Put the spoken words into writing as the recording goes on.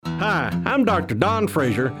Hi, I'm Dr. Don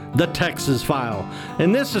Frazier, the Texas File,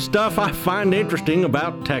 and this is stuff I find interesting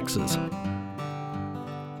about Texas.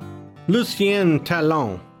 Lucien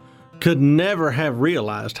Talon could never have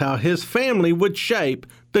realized how his family would shape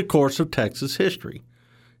the course of Texas history.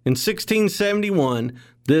 In 1671,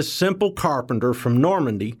 this simple carpenter from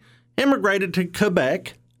Normandy immigrated to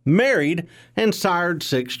Quebec, married, and sired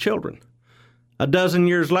 6 children. A dozen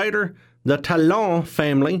years later, the Talon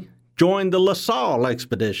family joined the La Salle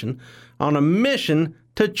expedition on a mission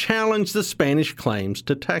to challenge the Spanish claims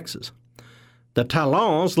to Texas. The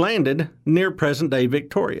Talons landed near present-day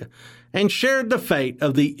Victoria and shared the fate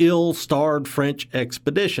of the ill-starred French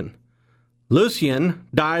expedition. Lucien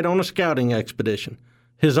died on a scouting expedition.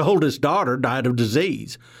 His oldest daughter died of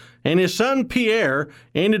disease, and his son Pierre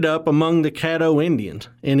ended up among the Caddo Indians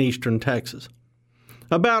in eastern Texas.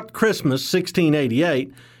 About Christmas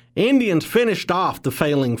 1688, Indians finished off the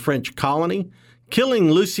failing French colony,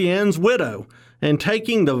 killing Lucien's widow and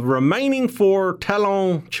taking the remaining 4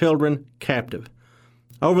 Talon children captive.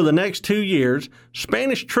 Over the next 2 years,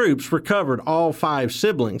 Spanish troops recovered all 5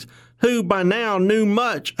 siblings, who by now knew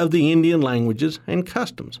much of the Indian languages and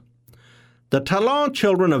customs. The Talon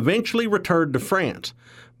children eventually returned to France,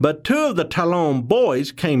 but 2 of the Talon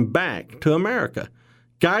boys came back to America,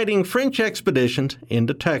 guiding French expeditions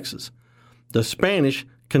into Texas. The Spanish,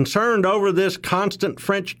 concerned over this constant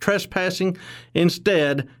French trespassing,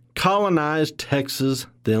 instead colonized Texas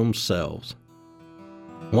themselves.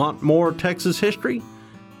 Want more Texas history?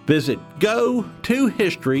 Visit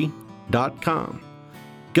go2history.com.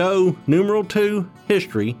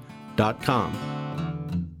 Go2history.com.